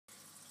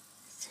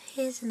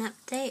here's an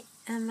update.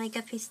 My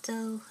guppy's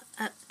still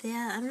up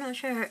there. I'm not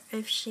sure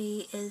if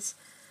she is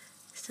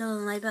still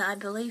in labour. I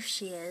believe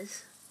she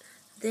is.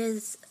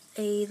 There's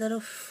a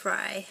little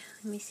fry.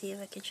 Let me see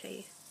if I can show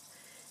you.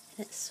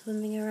 It's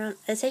swimming around.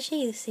 It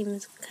actually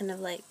seems kind of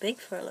like big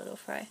for a little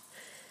fry.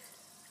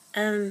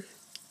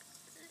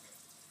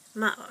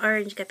 My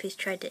orange guppy's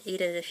tried to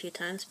eat it a few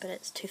times, but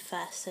it's too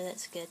fast, so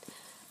that's good.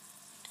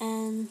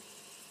 And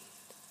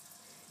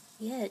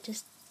yeah, it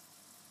just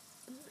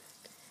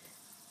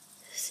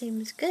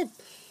seems good.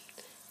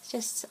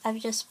 I've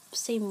just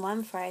seen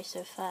one fry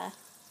so far.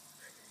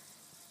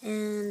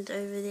 And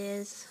over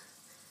there's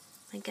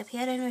my guppy.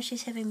 I don't know if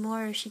she's having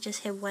more or if she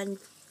just had one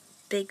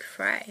big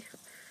fry.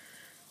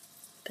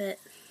 But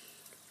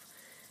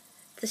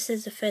this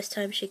is the first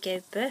time she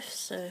gave birth,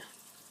 so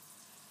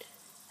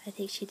I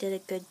think she did a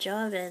good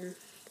job, and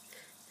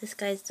this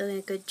guy's doing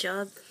a good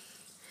job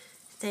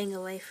staying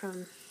away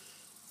from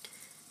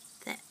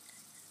that.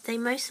 They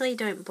mostly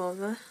don't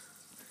bother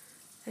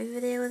over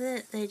there with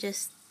it. They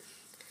just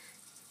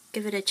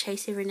give it a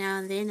chase every now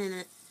and then,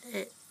 and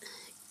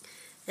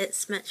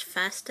it's much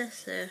faster,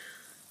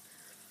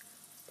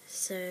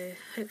 so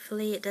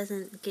hopefully it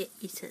doesn't get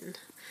eaten.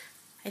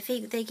 I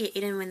think they get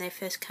eaten when they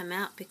first come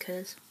out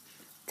because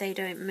they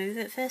don't move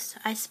at first.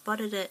 I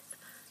spotted it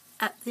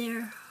up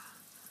there.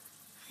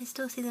 I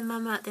still see the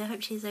mum out there. I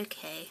hope she's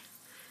okay.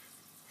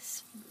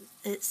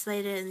 It's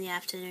later in the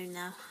afternoon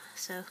now,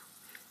 so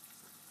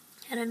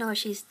I don't know if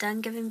she's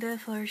done giving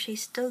birth or if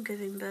she's still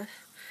giving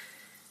birth.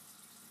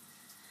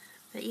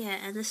 But yeah,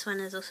 and this one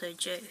is also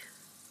Joe.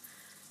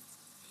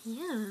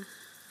 Yeah.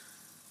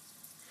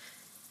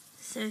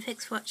 So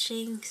thanks for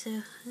watching.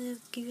 So I'll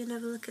give you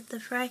another look at the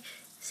fry.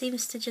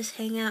 Seems to just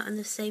hang out in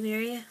the same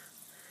area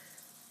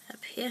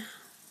up here.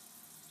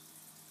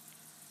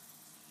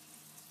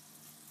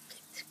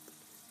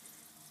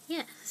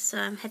 Yeah, so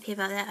I'm happy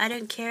about that. I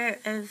don't care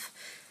if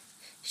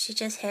she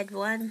just had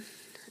one.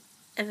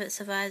 If it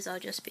survives, I'll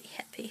just be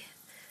happy.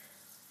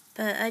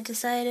 But I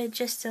decided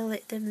just to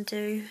let them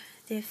do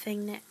their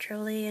thing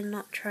naturally and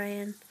not try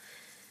and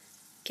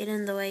get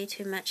in the way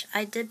too much.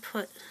 I did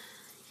put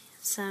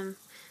some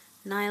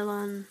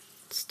nylon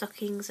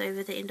stockings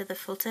over the end of the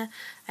filter.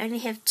 I only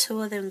have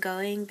 2 of them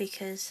going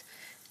because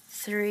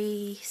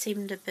 3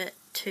 seemed a bit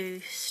too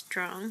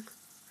strong.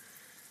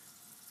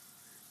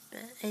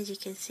 But as you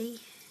can see,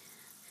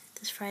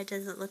 this fry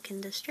doesn't look in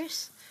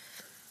distress.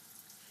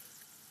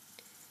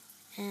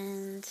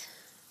 And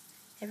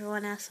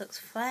everyone else looks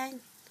fine.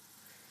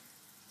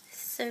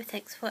 So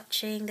thanks for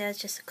watching. That was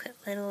just a quick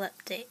little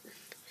update.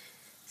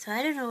 So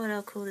I don't know what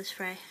I'll call this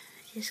fry.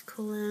 Just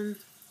call him,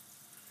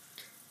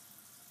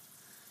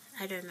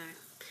 I don't know.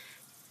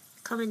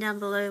 Comment down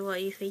below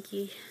what you think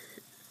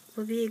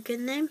would be a good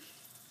name.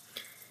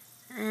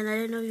 And I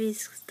don't know if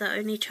he's the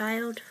only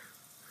child.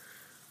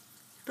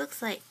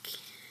 Looks like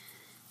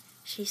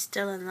she's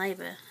still in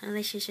labour,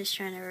 unless she's just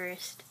trying to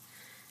rest.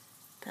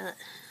 But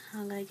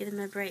I'm going to give him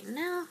a break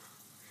now.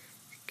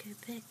 Let's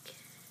go back.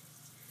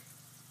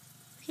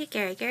 Look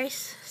at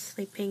Gary's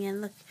sleeping, and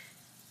look,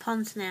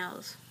 pond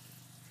snails.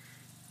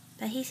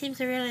 But he seems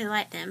to really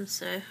like them,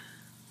 so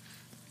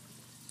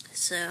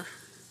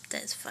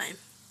that's fine.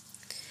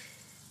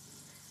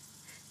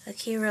 Look,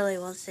 he really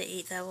wants to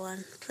eat that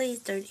one. Please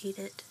don't eat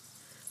it.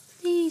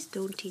 Please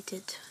don't eat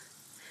it.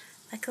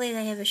 Luckily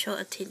they have a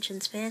short attention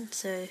span,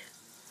 so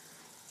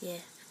yeah.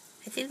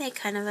 I think they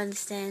kind of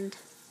understand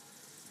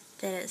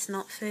that it's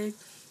not food.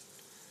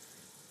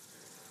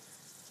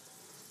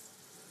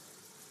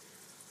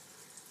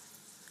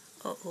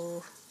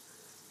 Uh-oh.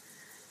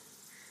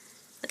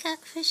 Look at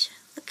that fish.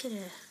 Look at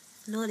her.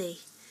 Naughty.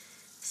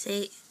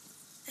 See,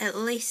 at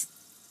least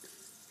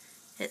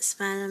it's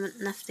smart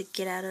enough to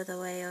get out of the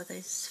way of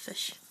those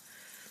fish.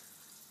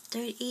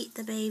 Don't eat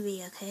the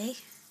baby, okay?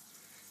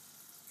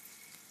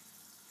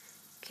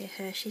 Look at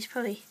her. She's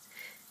probably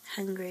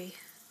hungry.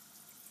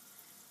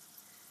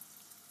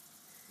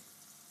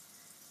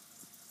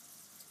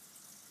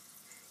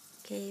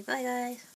 Okay, bye guys.